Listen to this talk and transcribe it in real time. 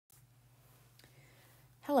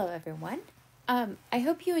Hello everyone. I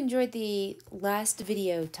hope you enjoyed the last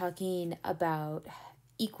video talking about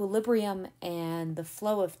equilibrium and the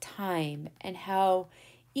flow of time and how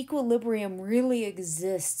equilibrium really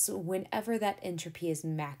exists whenever that entropy is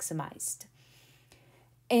maximized.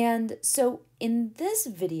 And so in this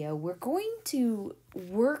video, we're going to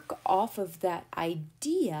work off of that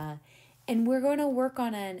idea and we're going to work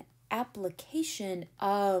on an application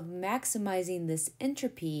of maximizing this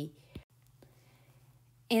entropy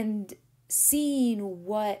and seeing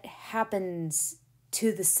what happens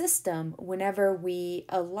to the system whenever we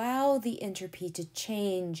allow the entropy to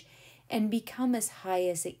change and become as high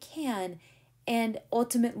as it can and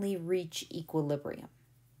ultimately reach equilibrium.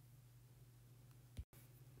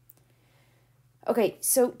 Okay,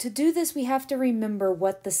 so to do this, we have to remember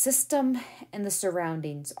what the system and the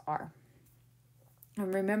surroundings are.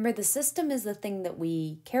 And remember, the system is the thing that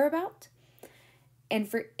we care about. And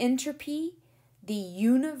for entropy, the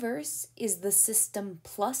universe is the system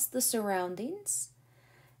plus the surroundings.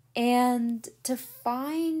 And to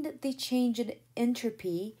find the change in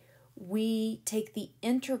entropy, we take the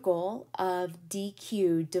integral of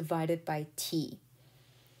dq divided by t.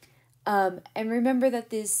 And remember that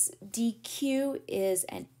this dq is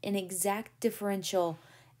an inexact differential,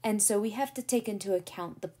 and so we have to take into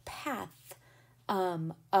account the path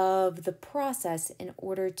of the process in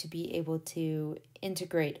order to be able to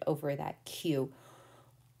integrate over that q.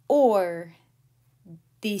 Or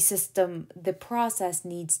the process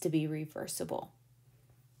needs to be reversible.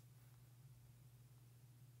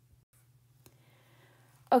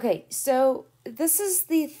 Okay, so this is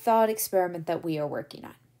the thought experiment that we are working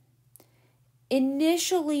on.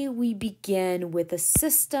 Initially, we begin with a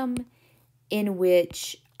system in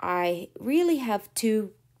which I really have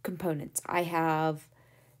two components. I have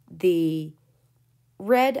the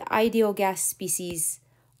red ideal gas species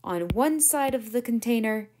on one side of the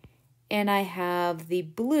container, and I have the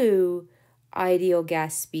blue ideal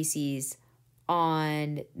gas species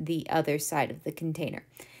on the other side of the container.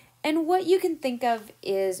 And what you can think of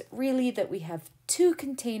is really that we have two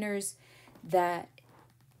containers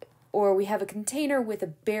or we have a container with a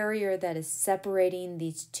barrier that is separating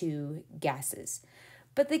these two gases.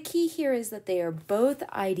 But the key here is that they are both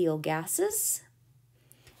ideal gases,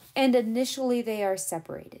 and initially they are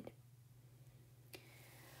separated.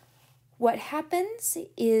 What happens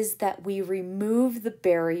is that we remove the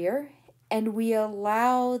barrier and we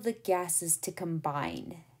allow the gases to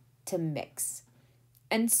combine, to mix.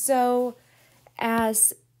 And so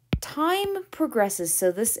as time progresses,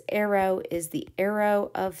 so this arrow is the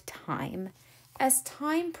arrow of time. As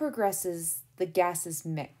time progresses, the gases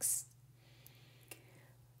mix.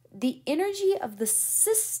 The energy of the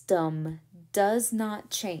system does not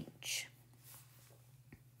change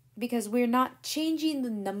because we're not changing the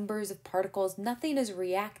numbers of particles. Nothing is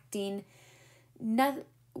reacting.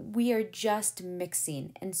 We are just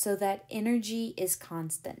mixing. And so that energy is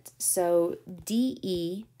constant. So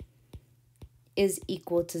dE is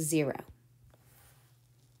equal to 0.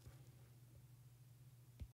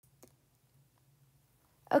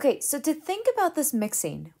 Okay, so to think about this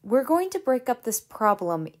mixing, we're going to break up this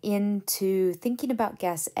problem into thinking about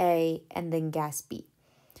gas A and then gas B.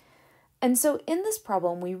 And so in this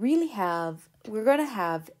problem, we're going to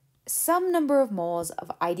have some number of moles of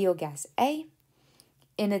ideal gas A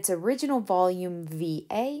in its original volume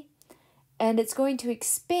VA, and it's going to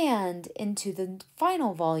expand into the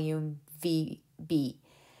final volume VB.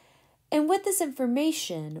 And with this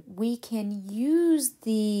information, we can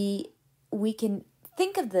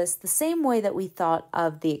think of this the same way that we thought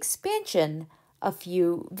of the expansion a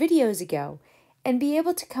few videos ago and be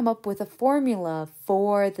able to come up with a formula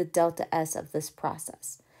for the delta S of this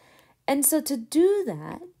process. And so to do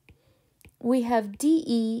that, we have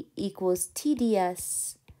dE equals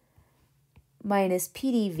TdS minus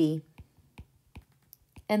PdV,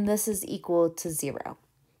 and this is equal to 0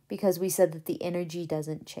 because we said that the energy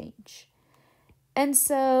doesn't change. And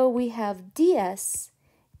so we have ds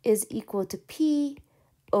is equal to P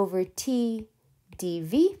over T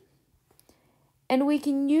dV. And we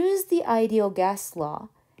can use the ideal gas law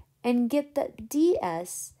and get that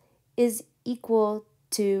ds is equal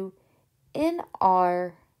to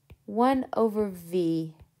nR 1 over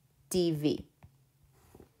V dV.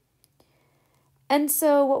 And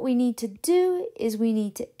so what we need to do is we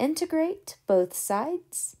need to integrate both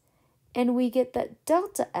sides, and we get that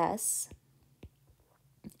delta S,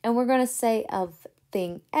 and we're going to say of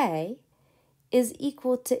thing A is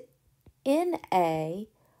equal to NA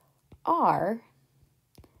R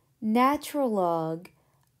natural log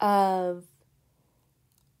of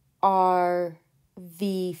our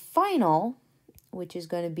V final, which is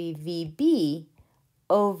going to be VB,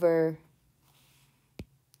 over,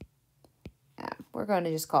 we're going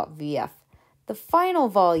to just call it VF, the final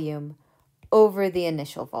volume over the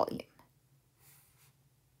initial volume.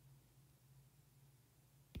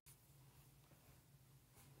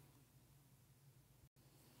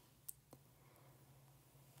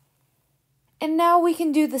 And now we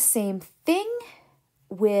can do the same thing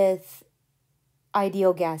with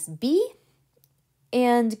ideal gas B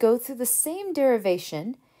and go through the same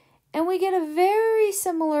derivation, and we get a very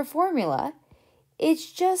similar formula.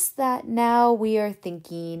 It's just that now we are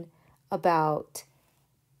thinking about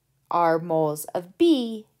our moles of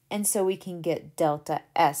B, and so we can get delta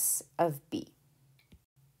S of B.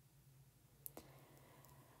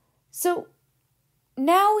 So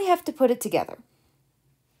now we have to put it together.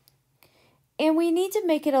 And we need to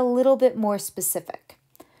make it a little bit more specific.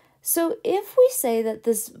 So if we say that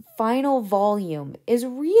this final volume is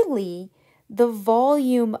really the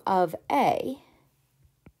volume of A,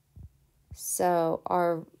 so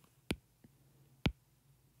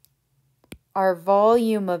our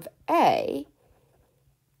volume of A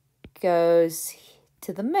goes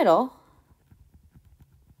to the middle,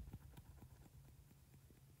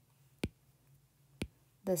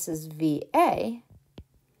 this is VA,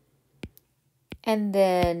 and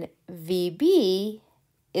then VB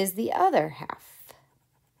is the other half.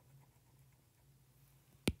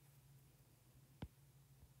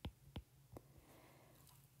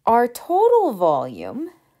 Our total volume,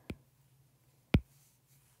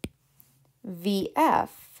 VF,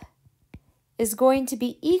 is going to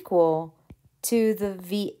be equal to the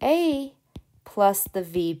VA plus the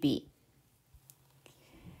VB.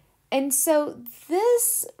 And so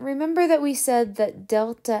this, remember that we said that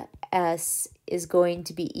delta S is going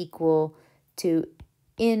to be equal to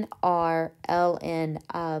NR ln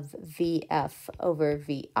of VF over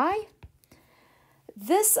VI.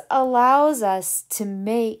 This allows us to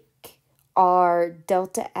make our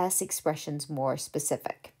delta S expressions more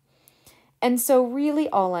specific. And so really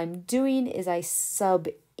all I'm doing is I sub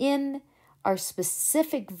in our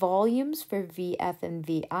specific volumes for VF and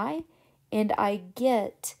VI, and I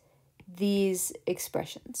get these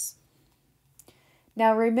expressions.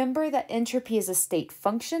 Now remember that entropy is a state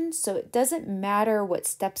function, so it doesn't matter what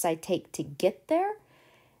steps I take to get there.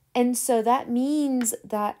 And so that means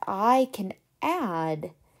that I can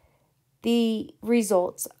add the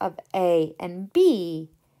results of A and B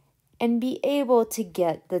and be able to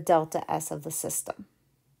get the delta S of the system.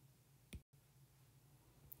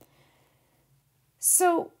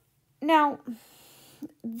 So now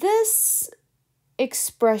this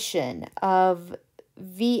expression of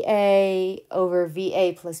VA over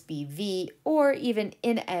VA plus BV, or even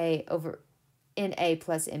NA over NA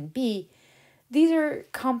plus NB, these are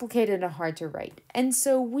complicated and hard to write. And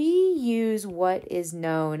so we use what is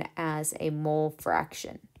known as a mole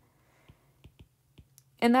fraction.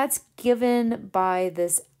 And that's given by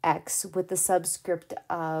this X with the subscript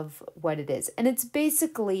of what it is. And it's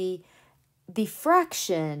basically the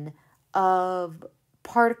fraction of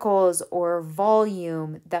particles or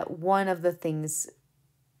volume that one of the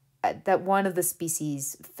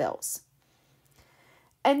species fills.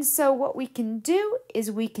 And so what we can do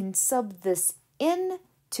is we can sub this in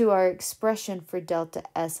to our expression for delta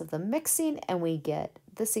S of the mixing, and we get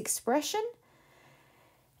this expression.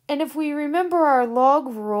 And if we remember our log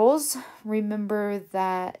rules, remember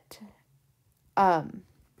that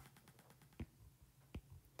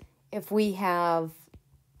if we have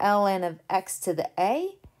ln of x to the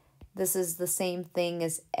a, this is the same thing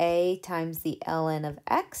as a times the ln of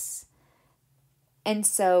x. And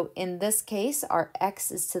so in this case, our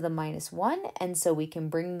x is to the -1, and so we can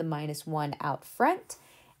bring the -1 out front,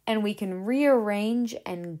 and we can rearrange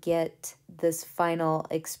and get this final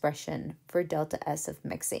expression for delta S of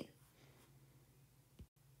mixing.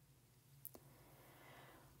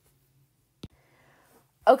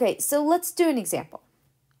 Okay, so let's do an example.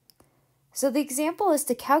 So the example is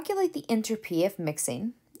to calculate the entropy of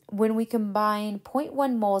mixing when we combine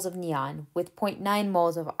 0.1 moles of neon with 0.9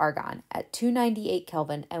 moles of argon at 298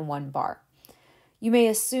 Kelvin and 1 bar. You may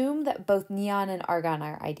assume that both neon and argon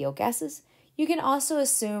are ideal gases. You can also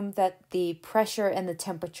assume that the pressure and the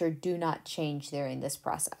temperature do not change during this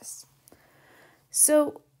process.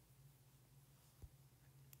 So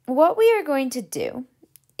what we are going to do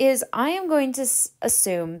is I am going to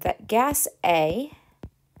assume that gas A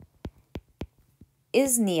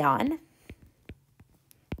is neon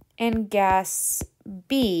and gas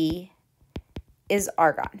B is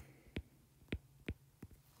argon.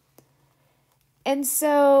 And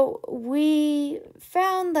so we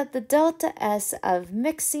found that the delta S of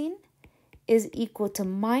mixing is equal to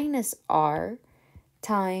 -R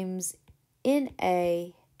times in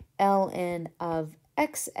A ln of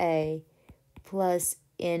XA plus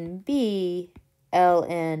in B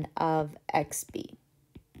ln of XB.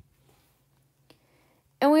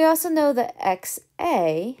 And we also know that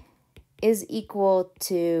XA is equal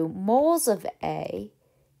to moles of A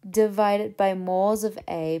divided by moles of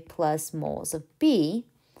A plus moles of B,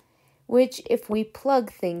 which if we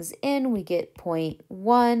plug things in, we get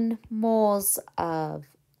 0.1 moles of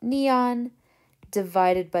neon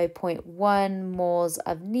divided by 0.1 moles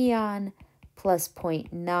of neon plus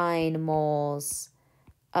 0.9 moles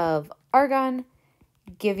of argon,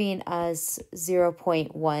 giving us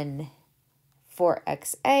 0.1 for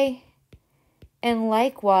XA. And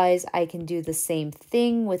likewise, I can do the same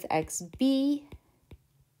thing with XB.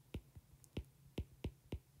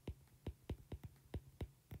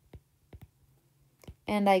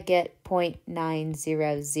 And I get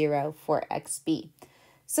 0.900 for XB.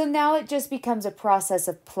 So now it just becomes a process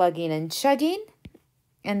of plugging and chugging.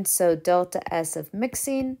 And so delta S of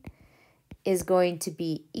mixing is going to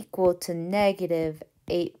be equal to negative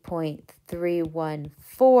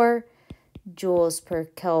 8.314 joules per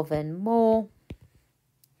Kelvin mole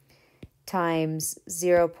times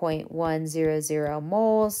 0.100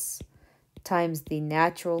 moles times the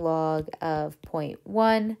natural log of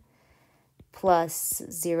 0.1 plus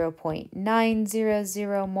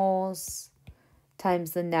 0.900 moles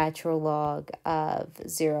times the natural log of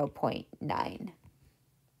 0.9.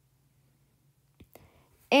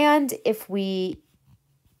 And if we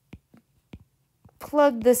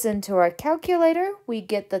plug this into our calculator, we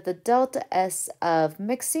get that the delta S of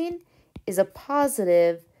mixing is a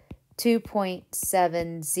positive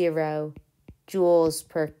 2.70 joules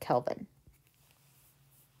per Kelvin.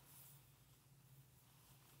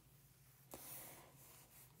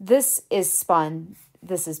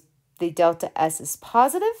 The delta S is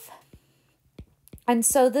positive, and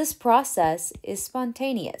so this process is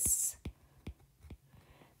spontaneous,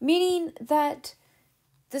 meaning that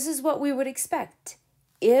this is what we would expect.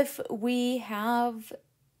 If we have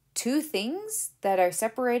two things that are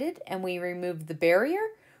separated and we remove the barrier,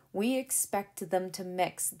 we expect them to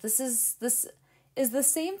mix. This is the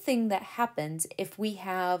same thing that happens if we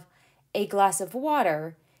have a glass of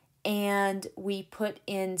water and we put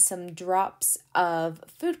in some drops of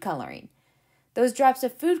food coloring. Those drops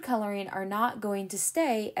of food coloring are not going to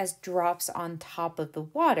stay as drops on top of the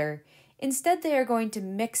water. Instead, they are going to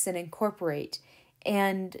mix and incorporate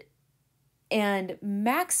and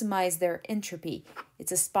maximize their entropy.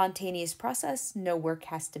 It's a spontaneous process. No work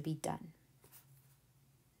has to be done.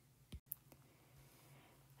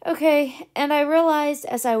 Okay, and I realized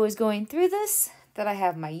as I was going through this that I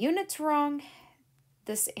have my units wrong.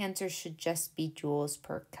 This answer should just be joules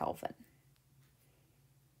per Kelvin.